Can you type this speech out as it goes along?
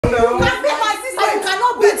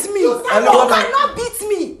You cannot beat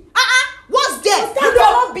me. What's there? You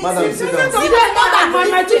cannot beat me. Madam, sit down.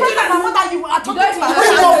 My children are the one that you are talking to.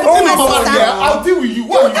 I'll deal with you.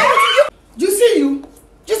 What are you?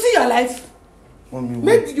 You see your life. Mommy,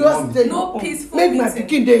 Make yours stay. No peaceful Make meeting. my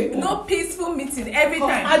pikin dey. No peaceful meeting every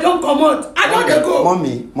time. I don't come out. I don't dey go.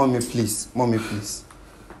 Mommy, please.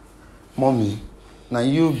 Mommy, now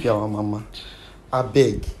you be our mama. I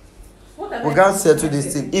beg. We can't settle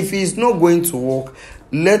this thing. If it's not going to work,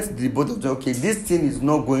 let the both of them, okay, this thing is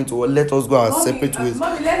not going to work. Let us go our separate ways.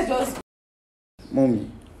 Mommy, let's just.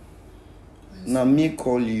 Mommy, now me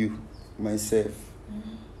call you myself.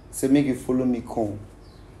 Say make you follow me come.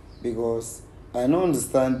 Because I don't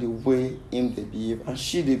understand the way him they behave and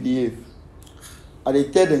she they behave. And they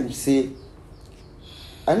tell them, say,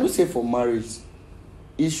 I know say for marriage,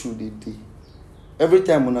 issue they dey. Every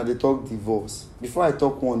time when they talk divorce, before I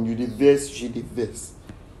talk one, you the verse, she the verse.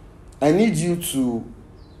 I need you to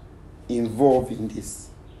involve in this.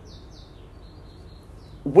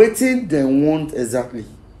 Waiting them want exactly.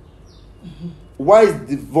 Why is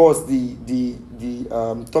divorce the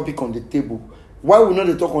topic on the table? Why we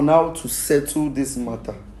not talk on how to settle this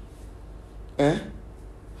matter?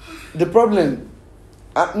 The problem,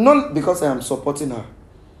 not because I am supporting her,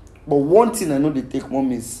 but one thing I know they take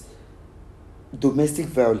mom is domestic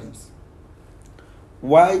violence.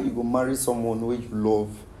 Why you go marry someone where you love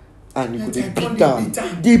and you go they beat them?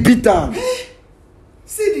 They beat them.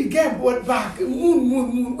 See the girl brought back.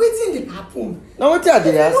 Moon. Wetin dey happen? Now what are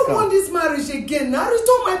they asking? I don't want this marriage again. Now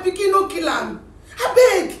return my pikin, no kill am.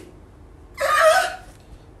 Abeg.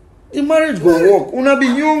 The marriage go work. Una be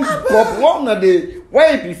young couple.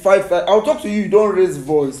 Why it be 5? I'll talk to you. You don't raise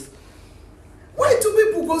voice. Why two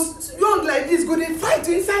people go young like this go dey fight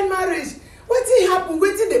inside marriage? Wetin happen?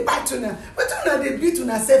 Wetin dey bite una? Wetin una dey beat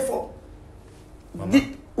una sef for?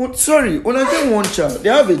 Sorry, una get one child. They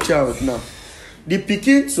have a child now. The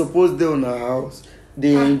pikin suppose dey on her house.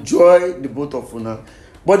 They enjoy the both of una.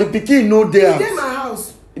 But the pikin no dey house. E dey my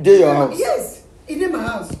house. Dey your house. Yes, e dey my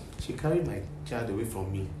house. She carried my child away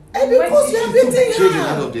from me. Because you are beating Children her.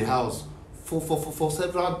 out of the house for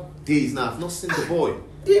several days now. I've not seen the boy.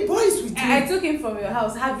 The boy is with you. I took him from your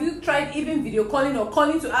house. Have you tried even video calling or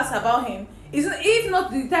calling to ask about him? If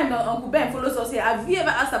not the time that Uncle Ben follows us here, have you ever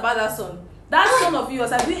asked about that son? That son of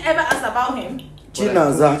yours, have you ever asked about him?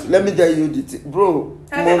 Chinaza, let me tell you the thing. Bro,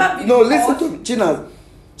 no, listen to me.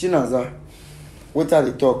 Chinaza, what are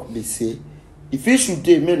they talk? They say, if you should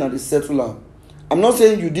dey, men and they settle am. I'm not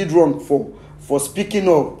saying you did wrong for speaking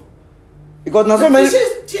up. Because now so many.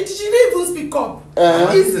 She didn't even speak up.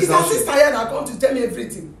 It's her sister here that come to tell me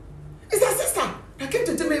everything. It's her sister that came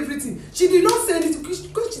to tell me everything. She did not say anything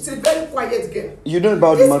because she's a very quiet girl. You know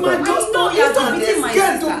about the matter. I know you are beating my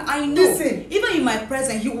sister. I know. Listen. Even in my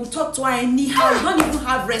presence, you will talk to her anyhow. You don't even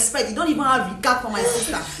have respect. You don't even have regard for my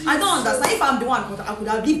sister. I don't understand. If I'm the one, I could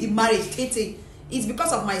have lived the marriage. It's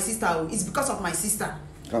because of my sister. It's because of my sister.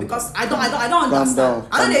 Because I don't understand.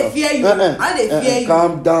 I don't fear you. I don't fear you.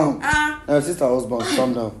 Calm down. Sister husband,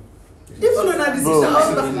 calm down. Even when I sister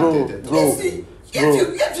husband, bro.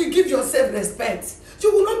 If you give yourself respect,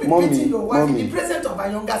 you will not be beating your wife in the presence of her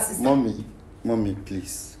younger sister. Mommy,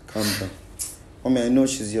 please calm down. Mommy, I know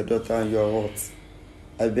she's your daughter and you are hot.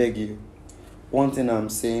 I beg you. One thing I'm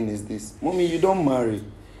saying is this. Mommy, you don't marry.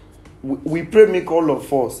 We pray make all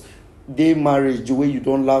of us. They marriage the way you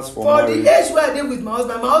don't last for marriage. For the age where I did with my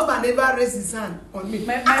husband never raised his hand on me.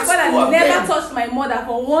 My father never touched my mother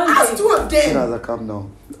for one day. Ask two of them. Chinaza, calm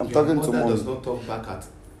down. I'm talking to mom. Does not talk back at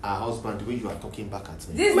her husband the way you are talking back at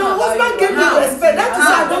me. This my husband gave me respect. That is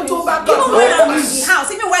why I don't talk back Even when I'm in the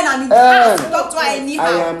house, even when I'm in the house, you talk to her anyhow. I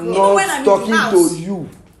am not talking to you.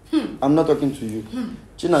 I'm not talking to you.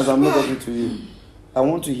 Chinaza, I'm not talking to you. I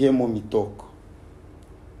want to hear mommy talk.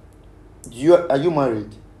 Are you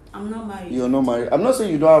married? I'm not married. You're not married. I'm not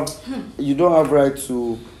saying you don't have right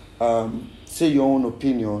to say your own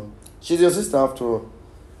opinion. She's your sister after all.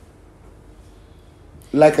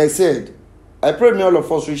 Like I said, I pray may all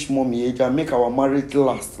of us reach mommy age and make our marriage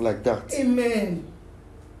last like that. Amen.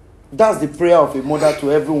 That's the prayer of a mother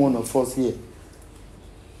to every one of us here.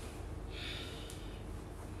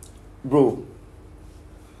 Bro,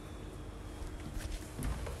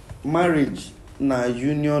 marriage na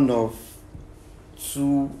union of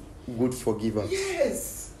two good forgivers.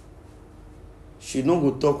 Yes. She no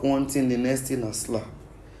go talk one thing, the next thing a slap.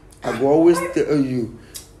 I go always tell you,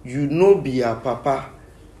 you no be her papa,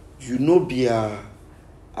 you no be her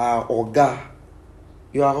oga,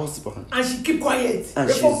 you are husband. And she keep quiet. And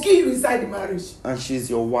they forgive you inside the marriage. And she's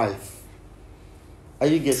your wife. Are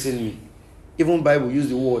you getting me? Even Bible use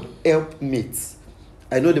the word helpmate.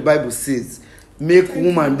 I know the Bible says make Thank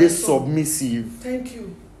woman you, dey my son. submissive. Thank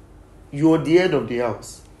you. You're the head of the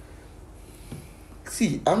house.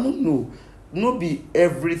 See, I don't know. No be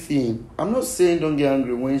everything. I'm not saying don't get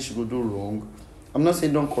angry when she go do wrong. I'm not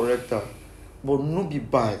saying don't correct her. But no be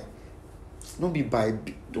by. No be by.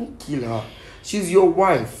 Don't kill her. She's your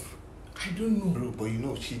wife. I don't know. Bro, but you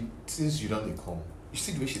know, since you don't come, you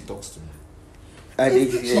see the way she talks to me.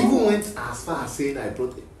 She She even went as far as saying I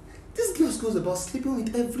brought it. This girl goes about sleeping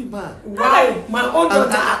with every man. Wow, my own And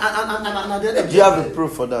daughter. Do you have a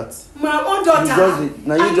proof for that? My own daughter.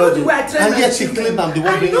 Now you I know just the way I train and my yet she children. claimed I'm the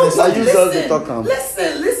one I bringing know, this Now up. you just dey talk am.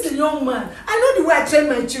 Listen, young man. I know the way I train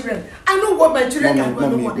my children. I know what my children can do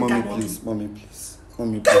and what they cannot do. Mommy, please.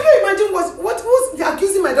 Mommy, Can please. you imagine what was they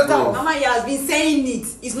accusing my daughter of? Mama, he has been saying it.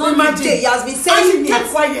 It's not Imagine. today. He has been And saying she kept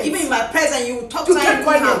it. quiet. Even in my presence, you will talk You to kept him.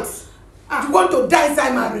 quiet. You want to die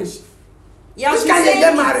inside marriage. He has Which been kind of saying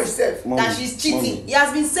get it, marriage sef? Mommy, that she's cheating. mommy. He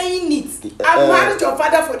has been saying it. I've married your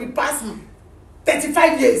father for the past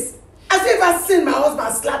 35 years. Has you ever seen my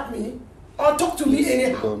husband slap me or talk to me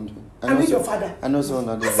anyhow? Don't. I mean your father. I know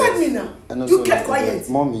someone that Answer me now. You kept quiet.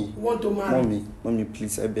 Mommy. You want to marry. Mommy,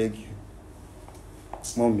 please, I beg you.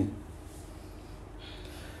 Mommy.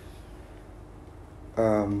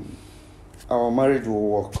 Our marriage will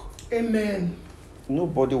work. Amen.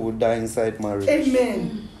 Nobody will die inside marriage.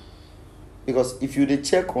 Amen. Because if you dey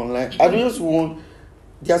check online, I just want.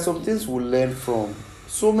 There are some things we learn from.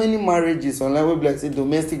 So many marriages online wey be like say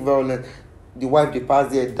domestic violence, the wife dey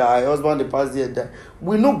pass there die, husband dey pass there die.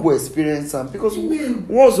 We no go experience am because Amen.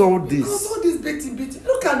 what's all Because this? all this betty.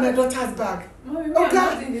 Look at my daughter's bag. Mommy, me, Okay. I'm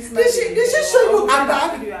not doing this Did she marriage show you again. her I'm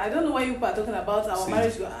bag? with you. I don't know why you people are talking about our See,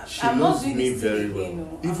 marriage. she I'm knows not doing me this very thing well. again.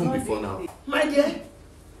 No. Even I'm not before doing now. this. My dear,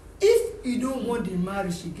 if you don't want the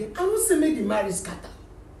marriage again, I won't say make the marriage scatter.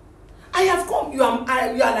 I have come. You are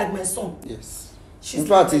like my son. Yes. She's In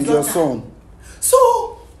fact, like it's my your daughter. son.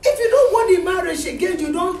 So if you don't want the marriage again,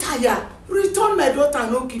 you don't tire. Return my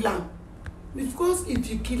daughter, no kill her. Because if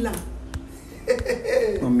you kill her,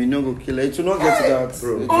 Mommy, no go kill her. It will not get to that.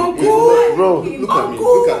 Bro. Uncle. Bro. Look at me.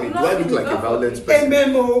 Look at me. Do I look like a violent person?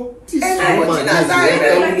 MMO. This MMO. woman She is knows how very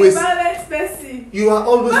I Like a always- violent person. You are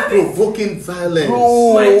always provoking violence.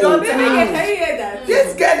 Bro. My daughter. Baby, can you hear that?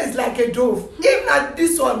 This girl is like a dove. If not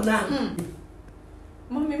this one now.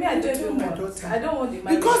 Mommy, me, I don't Tell even my want. daughter. I don't want the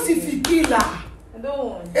marriage. Because if again. you kill her. I don't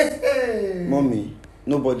want. Mommy,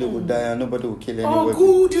 nobody will die and nobody will kill anybody.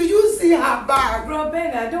 Uncle, do you see her bag? Bro,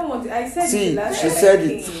 Ben, I don't want it. I said See, it last she time said I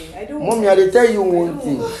it. came. I don't Mommy, want I dey tell you I one don't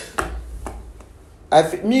thing. want-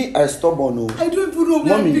 I stubborn o. I don't even know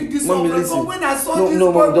where Mommy, I picked this mommy, up from. listen. But when I saw No, this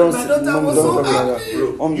no, boy Mom, with don't my say- daughter, I Mom, was don't so talk like happy. that.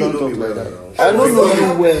 Bro, Mom, you don't know talk me like well that. now. I don't know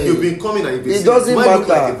you well. You've been coming and you've been It saying, doesn't do I look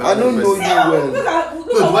like a matter. I don't violent know person? you well. Look at No,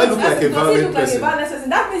 do I look like a violent Does he person? look like a violent person?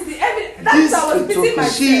 That means that This I was beating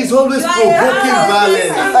myself. she is always You are a provoking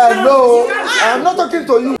violence. Hello, I'm not talking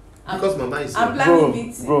to you. Because Mama is I'm here. planning Bro,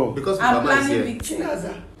 victim. bro. Because I'm Mama is planning here. victim.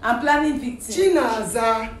 Chinaza. I'm planning victim.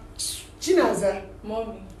 Chinaza.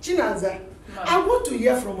 Mommy. Chinaza. Ma. I want to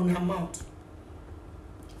hear from her mouth.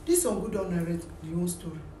 This one good on narrate the whole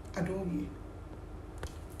story. I don't hear.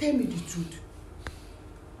 Tell me the truth.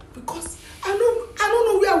 Because I don't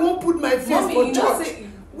know where I won't put my face Mommy, for you know church. say-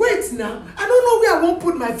 Wait now. I don't know where I won't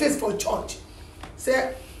put my face for church.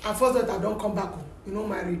 Say, I first that I don't come back home. You know,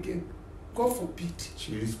 marry again. God forbid.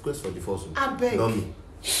 She requests for divorce. I beg. Not me.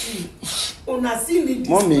 Una see me this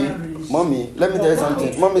Mommy, marriage. mommy, let me tell you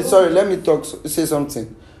something. Mommy, sorry, let me say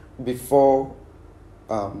something before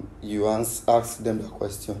you ask them the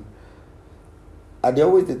question. I dey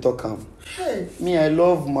always dey talk am. Hey. Me, I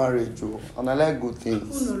love marriage, oh, and I like good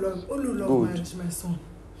things. Who no love Good. marriage, my son?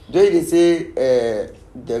 They say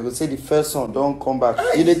they go say the first son don come back.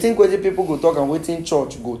 You dey think wetin people go talk and wetin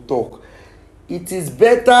church go talk. It is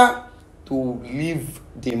better to leave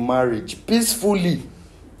the marriage peacefully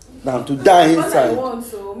than to die Because I inside. want,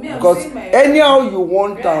 so me, I'm Because saying my anyhow you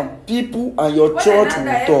want am, people and your when church I will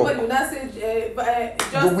die, talk. everybody will not say You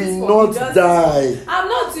justice will for me, not justice die. for me. I'm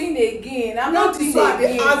not doing it again. I'm not doing So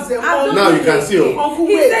they it ask them, again. I'm oh, not now doing you can it see, again. Uncle,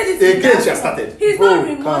 He wait. said it Again, last she has month. started. He's Bro, not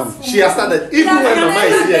calm. remorseful. She has started. Even Yeah, when yeah, Mama yeah,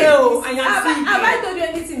 is here. Oh, I am Have seeing I told you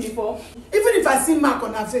anything before? Even if I see mark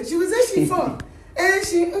on her face, she will say she fall.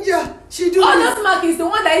 She do Oh, this. this Mark is the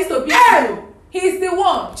one that used to beat Hey! you. He's the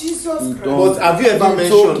one. Jesus You Christ. don't- But have you ever It's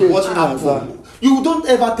mentioned okay, what Chinaza. happened? You don't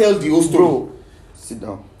ever tell the whole story. Bro, sit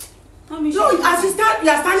down. No, as you are standing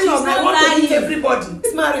She's up, I not want to meet lying. everybody.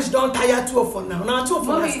 This marriage don't tire two of us now. Now two of us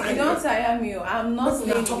Mommy, are you standing. don't tire me. I'm not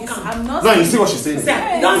Listen, saying talk this. calm. I'm not Now you saying see what she's saying. Say,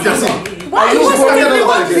 Hey. don't You can say see. Why Are you you supposed to tell Sit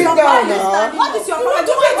everybody? down now. What is your problem?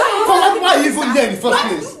 Why are you even there in the first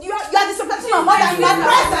place? You are disrespecting my mother in my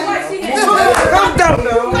presence. Why she You hates Calm down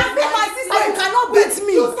now. can be my sister. You cannot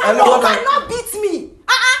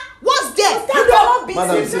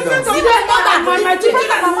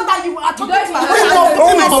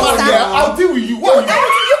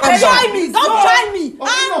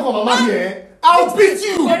mama here. I'll beat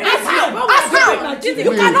you.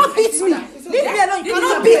 You cannot beat me. Leave me alone. You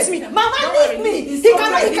cannot beat me. Mama, leave me. He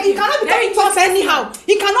cannot be coming to us anyhow.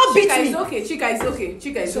 He cannot beat me.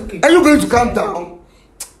 Chika, it's okay. Are you going to calm down?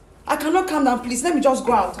 I cannot calm down, please. Let me just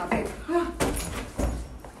go out.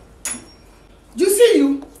 Do you see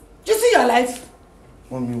you? Do you see your life?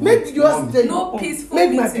 Mommy, Make yours stay. No peaceful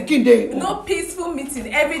Make my meeting. pikin dey. No peaceful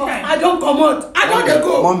meeting every time. I don't come out. I don't dey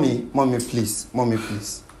go. Mommy, please.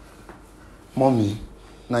 Mommy,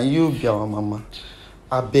 now you be our mama.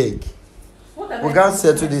 I beg. We can't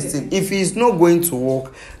settle this thing. If it's not going to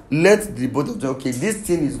work, let the both of them. Okay, this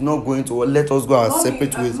thing is not going to work. Let us go our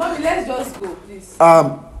separate ways. Mommy, let's just go, please.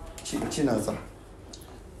 Chinaza.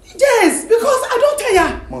 Yes, because I don't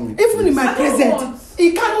tire. Mommy, even in my I don't present, want.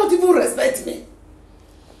 he cannot even respect me.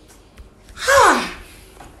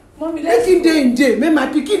 Mommy, Make let's him go. dey in jail. Make my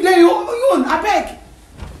pikin dey on. Abeg.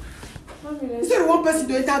 Mommy, let's Instead of one person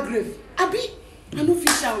to enter grave. Abi, I no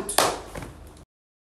fish out.